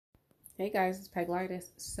Hey guys, it's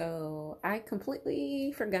Peglitis. So I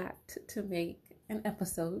completely forgot to make an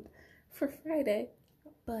episode for Friday,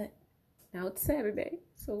 but now it's Saturday.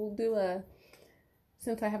 So we'll do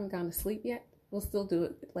since I haven't gone to sleep yet, we'll still do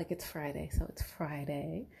it like it's Friday. So it's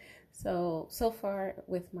Friday. So far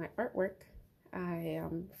with my artwork, I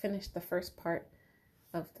finished the first part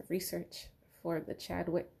of the research for the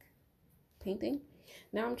Chadwick painting.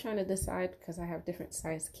 Now I'm trying to decide because I have different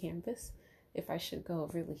size canvas if I should go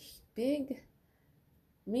really big,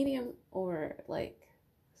 medium, or like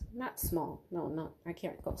not small. No, I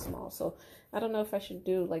can't go small. So I don't know if I should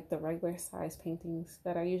do like the regular size paintings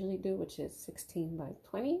that I usually do, which is 16 by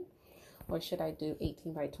 20, or should I do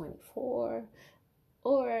 18 by 24?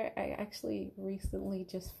 Or I actually recently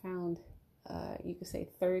just found, you could say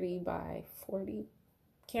 30 by 40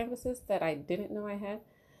 canvases that I didn't know I had,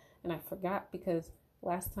 and I forgot because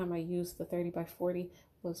last time I used the 30 by 40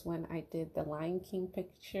 was when I did the Lion King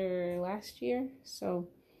picture last year. So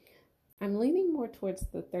I'm leaning more towards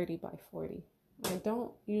the 30 by 40. I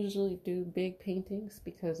don't usually do big paintings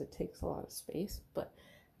because it takes a lot of space, but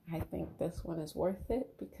I think this one is worth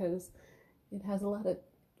it because it has a lot of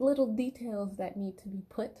little details that need to be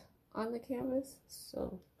put on the canvas.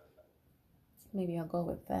 So maybe I'll go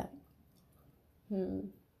with that. Yeah,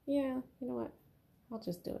 you know what? I'll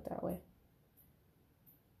just do it that way.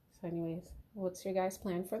 So anyways, what's your guys'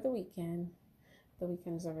 plan for the weekend? The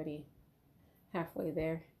weekend is already halfway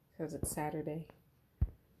there because it's Saturday.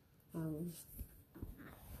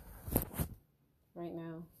 Right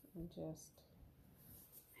now, I'm just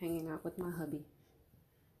hanging out with my hubby,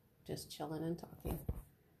 just chilling and talking.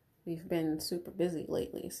 We've been super busy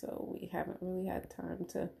lately, so we haven't really had time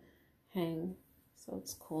to hang, so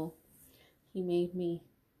it's cool. He made me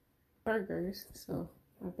burgers, so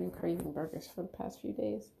I've been craving burgers for the past few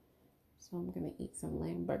days. So I'm gonna eat some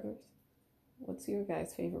lamb burgers. What's your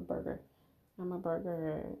guys' favorite burger? I'm a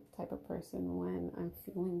burger type of person when I'm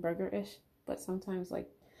feeling burger-ish, but sometimes like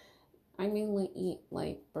I mainly eat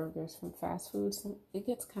like burgers from fast food. So it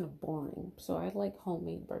gets kind of boring. So I like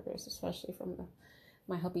homemade burgers, especially from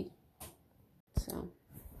my hubby. So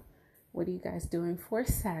what are you guys doing for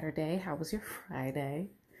Saturday? How was your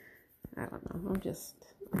Friday? I don't know. I'm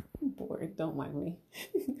just bored. Don't mind me.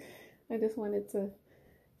 I just wanted to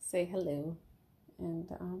say hello. And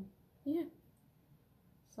yeah.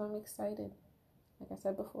 So I'm excited. Like I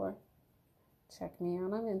said before, check me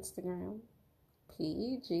out on Instagram.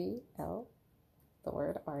 PEGL, the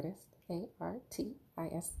word artist,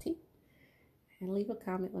 ARTIST. And leave a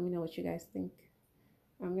comment. Let me know what you guys think.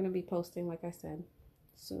 I'm going to be posting, like I said,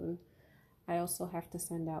 soon. I also have to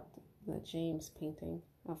send out the James painting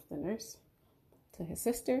of the nurse to his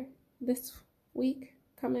sister this week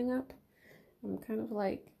coming up. I'm kind of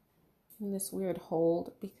like in this weird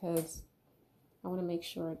hold because I want to make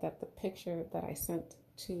sure that the picture that I sent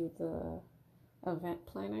to the event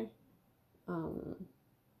planner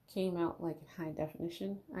came out like in high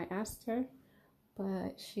definition. I asked her,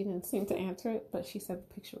 but she didn't seem to answer it, but she said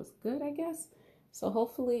the picture was good, I guess. So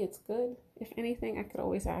hopefully it's good. If anything, I could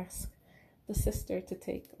always ask the sister to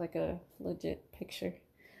take like a legit picture,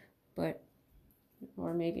 but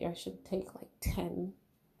or maybe I should take like 10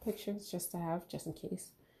 pictures just to have, just in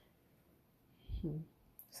case.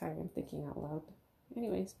 Sorry, I'm thinking out loud.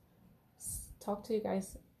 Anyways, talk to you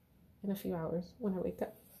guys in a few hours when I wake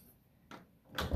up.